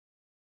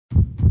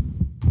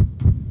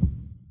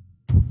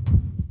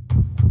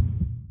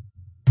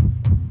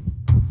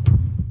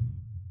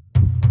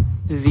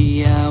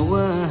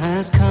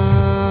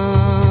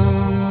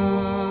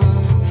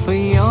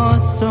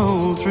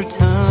once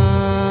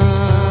return.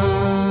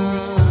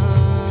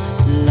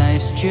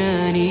 Life's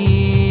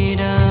journey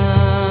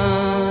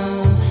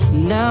done,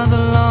 now the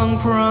long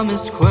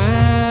promised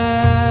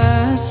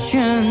questions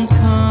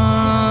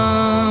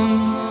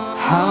come.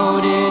 How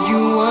did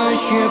you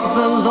worship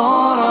the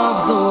Lord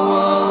of the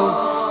worlds?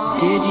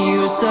 Did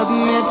you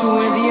submit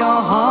with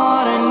your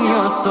heart and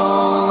your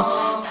soul?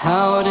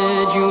 How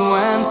did you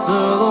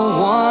answer the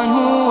one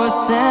who was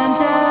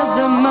sent as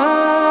a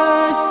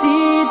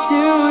mercy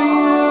to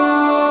you?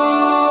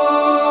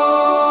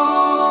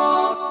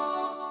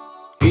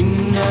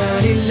 Inna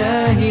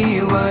lillahi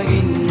wa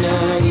inna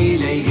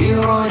ilayhi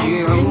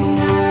raji'un.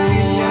 Inna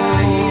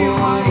lillahi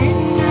wa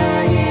inna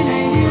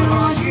ilayhi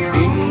raji'un.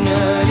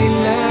 Inna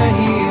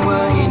lillahi wa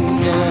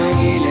inna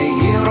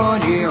ilayhi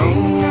raji'un.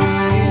 Inna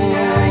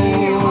lillahi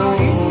wa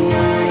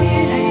inna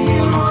ilayhi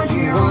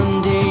raji'un. One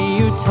day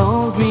you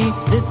told me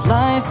this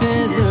life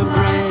is a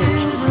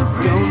bridge.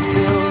 Don't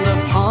build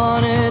upon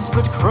it,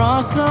 but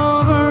cross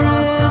over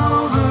it.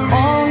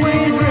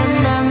 Always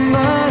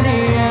remember the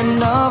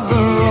end of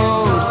the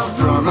road.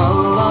 From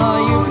Allah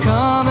you've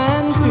come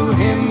and to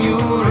Him you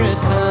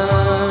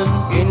return.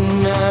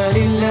 Inna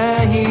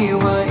lillahi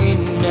wa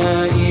inna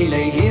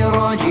ilayhi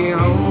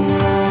raji'un.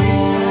 Inna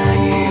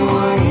lillahi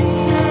wa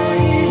inna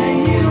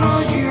ilayhi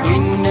raji'un.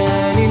 Inna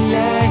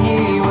lillahi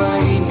wa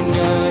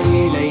inna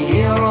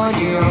ilayhi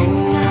raji'un.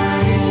 Inna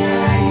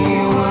lillahi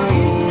wa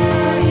inna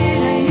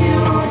ilayhi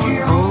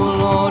raji'un. Oh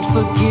Lord,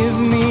 forgive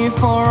me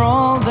for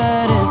all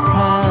that is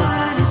past.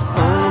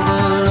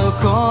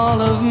 Overlook all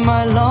of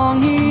my long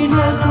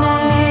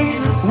heedlessness.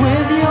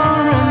 With your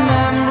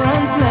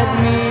remembrance let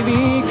me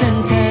be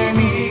content.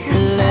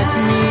 Let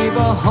me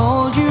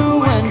behold you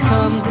when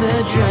comes the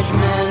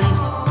judgment.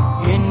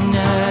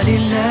 Inna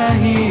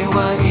lillahi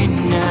wa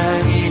inna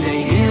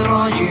ilayhi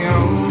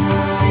raji'un.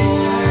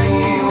 Inna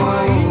lillahi wa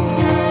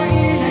inna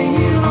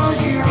ilayhi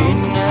raji'un.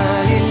 Inna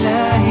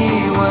lillahi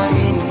wa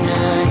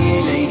inna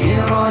ilayhi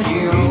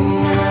raji'un.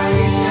 Inna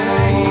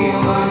lillahi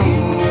wa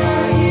inna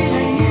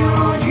ilayhi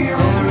raji'un.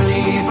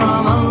 Verily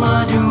from Allah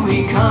do we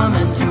come,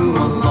 and to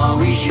Allah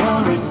we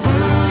shall return.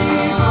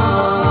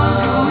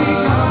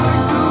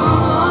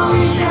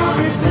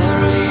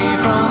 Verily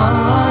from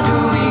Allah do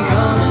we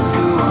come, and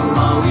to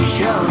Allah we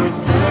shall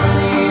return.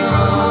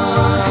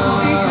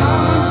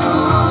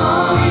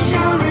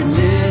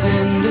 Live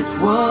in this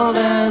world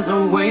as a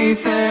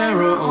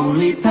wayfarer,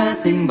 only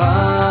passing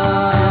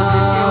by.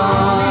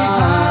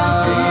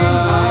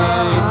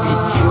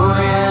 Its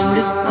joy and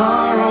its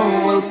sorrow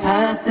will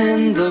pass in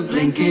the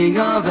blinking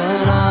of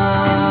an eye.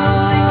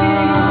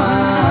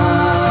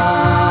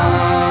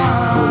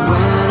 For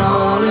when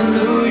all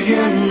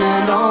illusion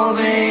and all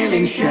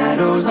veiling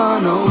shadows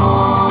are no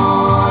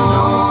more,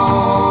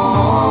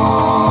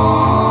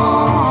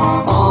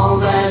 all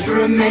that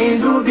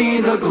remains will be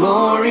the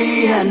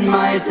glory and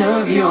might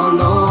of your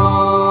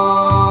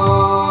Lord.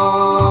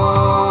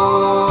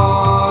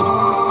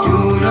 Do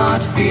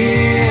not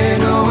fear,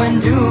 no, and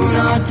do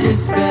not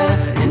despair.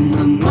 In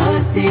the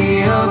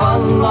mercy of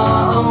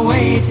Allah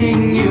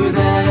awaiting you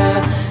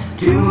there.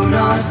 Do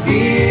not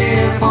fear,